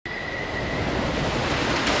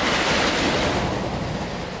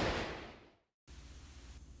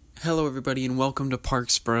Hello everybody and welcome to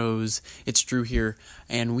Parks Bros. It's Drew here,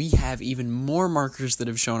 and we have even more markers that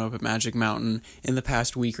have shown up at Magic Mountain in the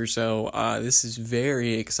past week or so. This is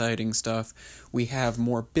very exciting stuff. We have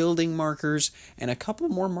more building markers and a couple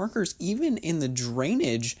more markers even in the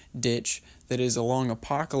drainage ditch that is along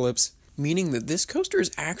Apocalypse, meaning that this coaster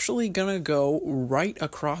is actually gonna go right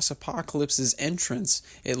across Apocalypse's entrance,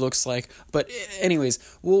 it looks like. But anyways,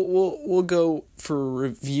 we'll go for a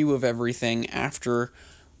review of everything after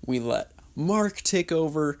we let Mark take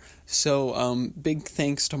over. So big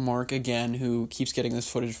thanks to Mark again, who keeps getting this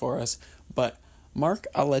footage for us. But Mark,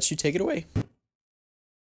 I'll let you take it away.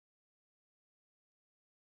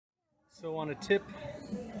 So on a tip,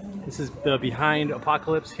 this is the behind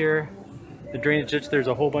Apocalypse here. The drainage ditch, there's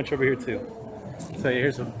a whole bunch over here too. So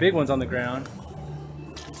here's some big ones on the ground.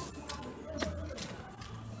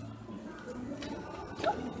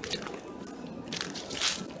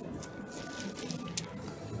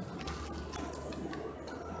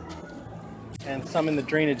 And some in the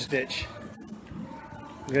drainage ditch.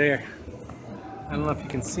 There. I don't know if you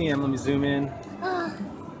can see them. Let me zoom in. Oh,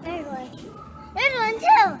 there's one. There's one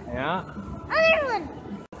too. Yeah. Oh, there's one.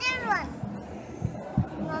 There's one.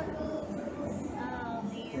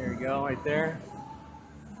 There you go, right there.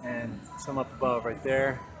 And some up above, right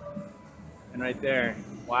there. And right there.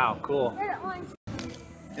 Wow, cool. There's one.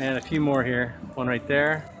 And a few more here. One right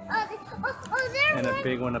there. There's And a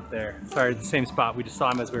big one up there. Sorry, the same spot. We just saw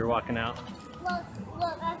him as we were walking out.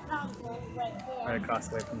 Look, I found one right there. Right across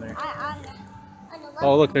the way from there. On the left.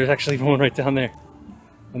 Oh, look, there's actually one right down there.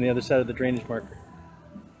 On the other side of the drainage marker.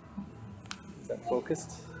 Is that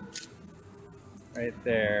focused? Right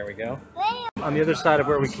there we go. On the other side of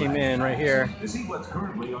where we came in, right here,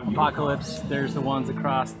 Apocalypse, there's the ones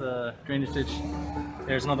across the drainage ditch.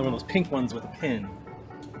 There's another one of those pink ones with a pin.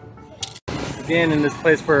 Again, in this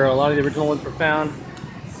place where a lot of the original ones were found,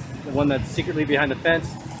 the one that's secretly behind the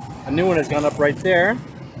fence, a new one has gone up right there.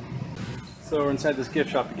 So we're inside this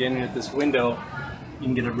gift shop again, and at this window, you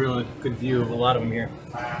can get a really good view of a lot of them here.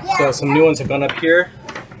 So some new ones have gone up here.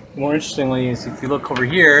 More interestingly is if you look over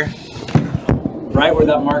here, right where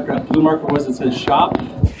that marker, blue marker was, it says shop.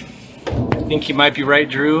 I think you might be right,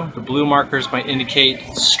 Drew. The blue markers might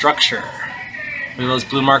indicate structure. Look at those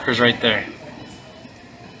blue markers right there.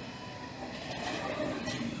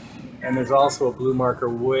 And there's also a blue marker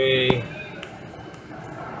way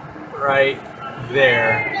right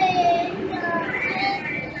there.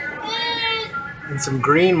 And some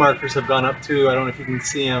green markers have gone up too. I don't know if you can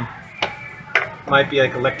see them. Might be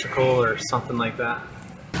like electrical or something like that.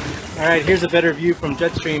 All right, here's a better view from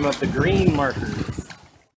Jetstream of the green markers.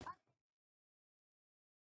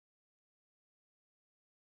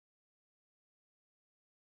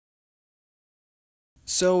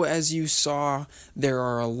 So as you saw, there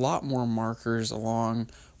are a lot more markers along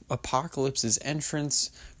Apocalypse's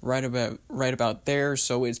entrance right about there.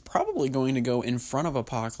 So it's probably going to go in front of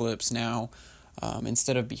Apocalypse now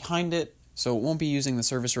instead of behind it. So it won't be using the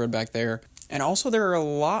service road back there. And also there are a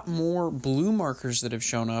lot more blue markers that have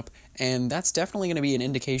shown up, and that's definitely going to be an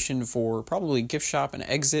indication for probably gift shop and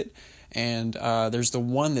exit. And there's the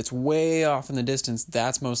one that's way off in the distance.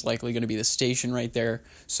 That's most likely going to be the station right there.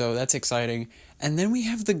 So that's exciting. And then we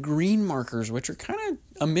have the green markers, which are kind of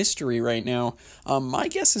a mystery right now. My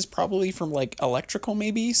guess is probably from like electrical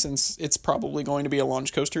maybe, since it's probably going to be a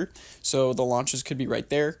launch coaster. So the launches could be right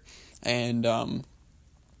there. And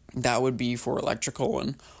that would be for electrical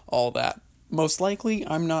and all that. Most likely,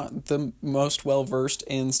 I'm not the most well-versed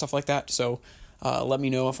in stuff like that. So let me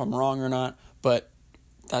know if I'm wrong or not. But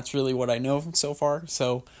that's really what I know so far.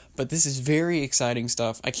 But this is very exciting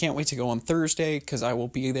stuff. I can't wait to go on Thursday because I will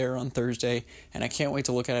be there on Thursday, and I can't wait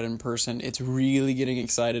to look at it in person. It's really getting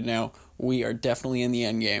excited now. We are definitely in the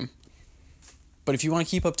end game. But if you want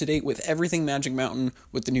to keep up to date with everything Magic Mountain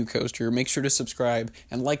with the new coaster, make sure to subscribe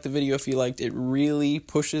and like the video if you liked. It really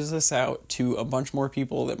pushes us out to a bunch more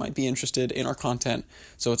people that might be interested in our content.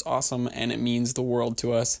 So it's awesome, and it means the world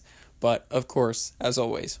to us. But of course, as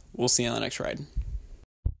always, we'll see you on the next ride.